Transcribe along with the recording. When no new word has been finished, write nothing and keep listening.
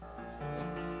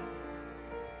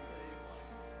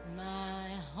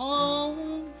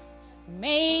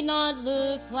not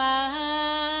look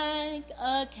like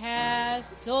a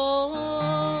castle.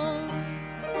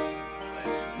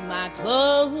 My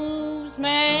clothes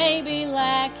may be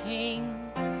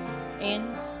lacking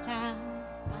in style,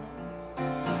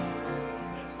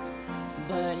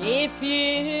 but if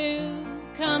you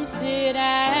come sit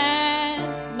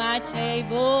at my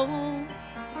table,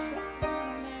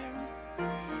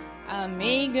 a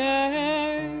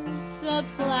meager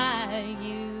supply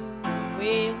you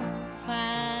will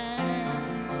find.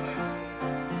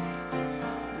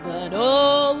 But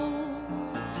oh,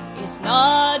 it's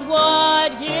not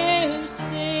what you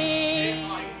see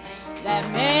that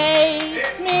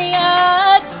makes me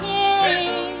a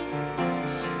king,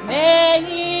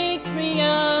 makes me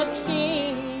a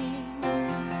king.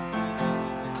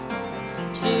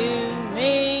 To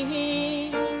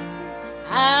me,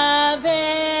 I've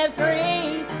everything,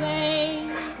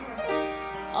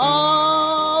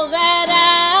 all that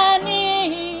I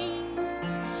need,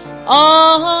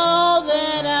 all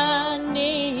that I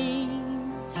need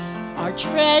are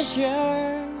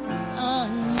treasures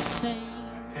unseen.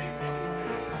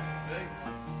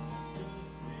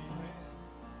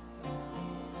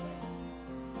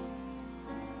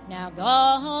 Now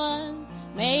God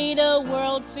made a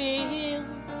world filled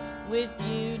with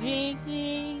beauty,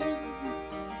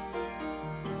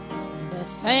 the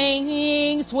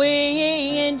things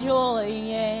we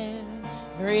enjoy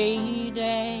every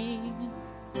day,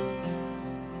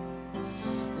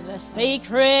 the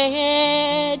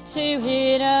secret to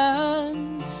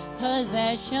hidden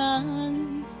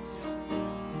possessions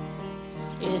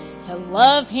is to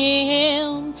love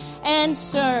Him and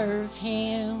serve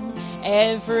Him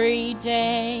every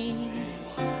day.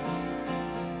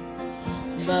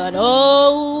 But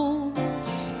oh,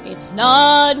 it's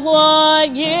not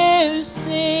what you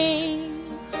see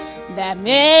that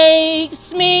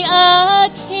makes me a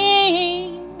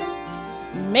king,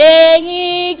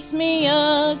 makes me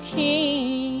a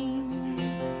king.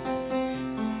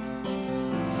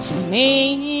 To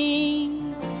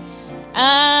me,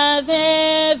 I've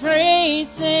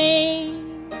everything,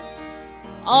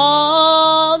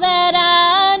 all that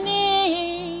I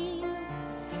need,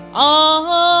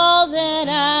 all that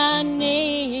I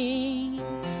need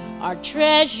are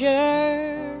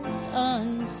treasures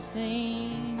unseen.